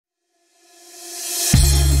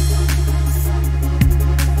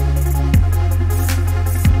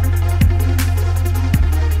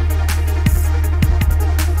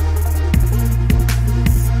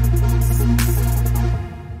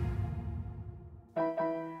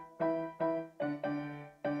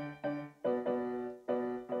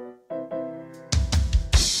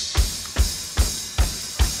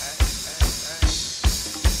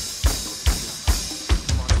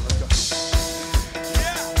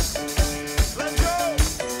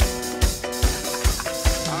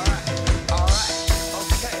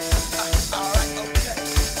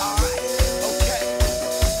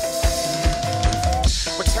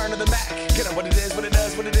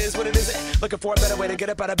looking for a better way to get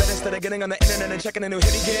up out of bed instead of getting on the internet and checking a new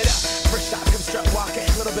hit. Get up, first stop, come strut walking.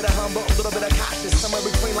 A little bit of humble, a little bit of cautious. Somewhere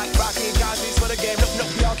between like Rocky and Cosby's for the game.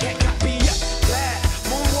 Nope, y'all can't copy yet. Glad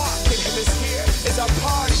moonwalking, and this here is our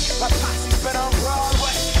party. My posse's been on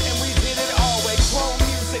Broadway, and we did it all way. Chrome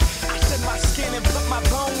music, I shed my skin and put my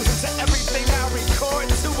bones into everything I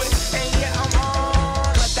record to it. And yeah, I'm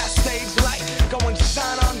on. Let that stage light go and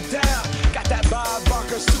shine on down. Got that Bob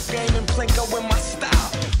Barker suit game and Plinko in my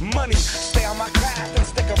style. Money, stay on my craft and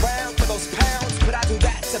stick around for those pounds. But I do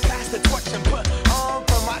that to pass the torch and put on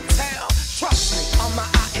for my town. Trust me, on my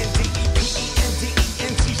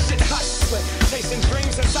INDEPENDENT shit hustling. Chasing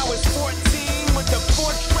dreams since I was 14 with the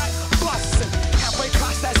 4-track bustin'. Halfway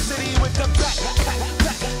across that city with the back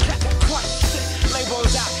crush it.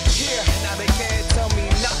 Labels out here, now they can't tell me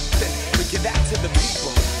nothing. We give that to the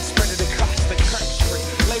people, spread it across the country.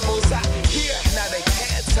 Labels out here, now they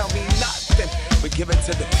can't tell me nothing. We give it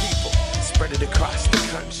to the people, spread it across the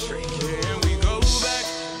country. Can we go back?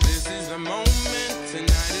 This is the moment,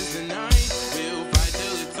 tonight is the night. We'll fight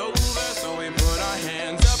till it's over, so we put our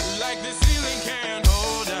hands up like the ceiling can't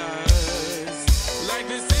hold us. Like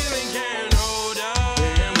the ceiling can't hold us.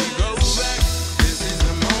 Can we go back? This is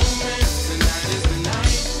the moment, tonight is the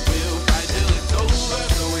night. We'll fight till it's over,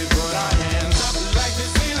 so we put our hands up like the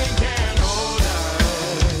ceiling can't hold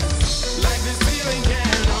us. Like the ceiling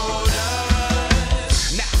can't hold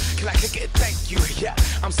us. Now, can I kick it? Thank you, yeah.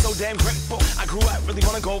 I'm so damn grateful. I grew up really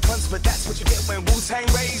wanna go fronts, but that's what you get when Wu-Tang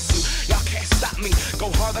raised you. Y'all can't stop me.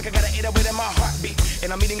 Go hard like I got an 808 in my heartbeat.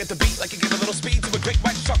 And I'm eating at the beat like you give a little speed to a great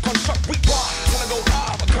white truck on truck. We walk, wanna go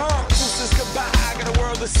off, come. Deuces goodbye, I got a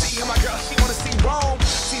world to see. And my girl, she wanna see Rome.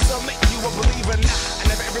 Caesar make you a believer. Nah,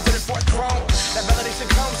 I never ever did it for a throne. That validation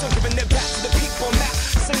comes from giving it back to the people. Now,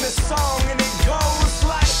 sing this song and it goes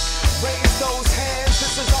like, raise those hands,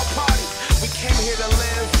 this is our party. We came here to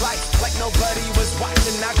live life like nobody was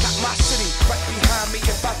watching. I got my city right behind me.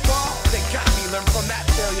 If I fall, they got me. Learn from that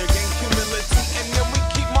failure, gain humility, and then we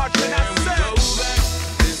keep marching. I Can we go back?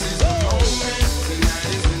 This is the moment, tonight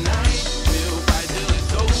is the night. We'll fight till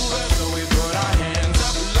it's over, so we put our hands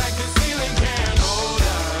up like the ceiling can't hold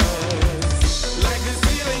us. Like the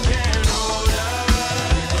ceiling can't hold us.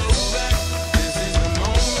 Go back. This is the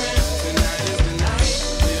moment, tonight is the night.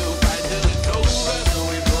 We'll fight till it's over, so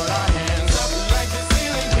we put our hands up like the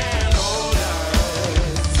ceiling can't hold us.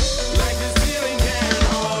 Like the ceiling can't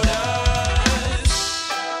hold us.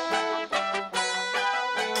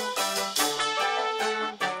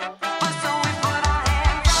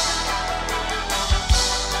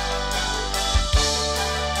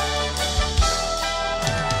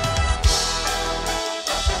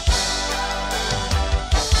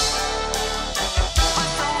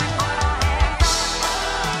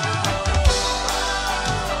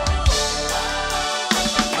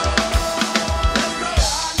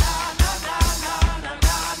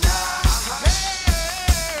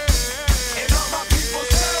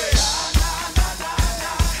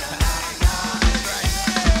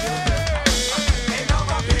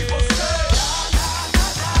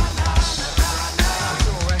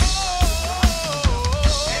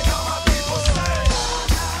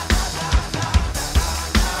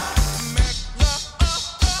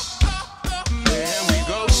 Can we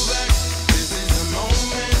go back? This is the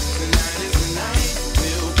moment, tonight is the night.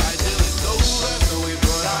 We'll fight till it's over, so we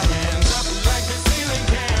put our hands up like the ceiling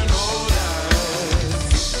can't hold us.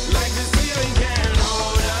 Like the ceiling can't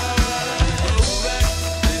hold us. Go back.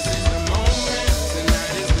 This is the moment,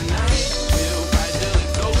 tonight is the night. We'll fight till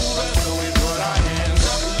it's over, so we put our hands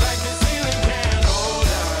up like the ceiling can't hold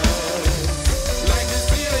us. Like the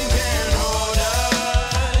ceiling can't hold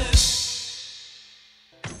us.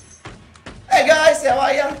 Hey guys, how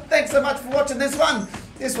are you? Thanks so much for watching this one.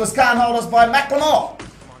 This was Can't Hold Us by Macklemore.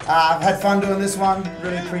 I've had fun doing this one.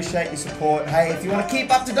 Really appreciate your support. Hey, if you want to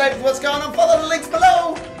keep up to date with what's going on, follow the links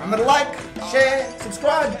below. Remember to like, share,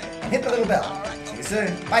 subscribe, and hit the little bell. See you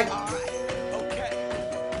soon. Bye. Okay.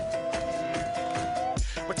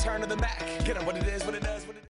 Return to the Mac. Get on what it is, what it does, what it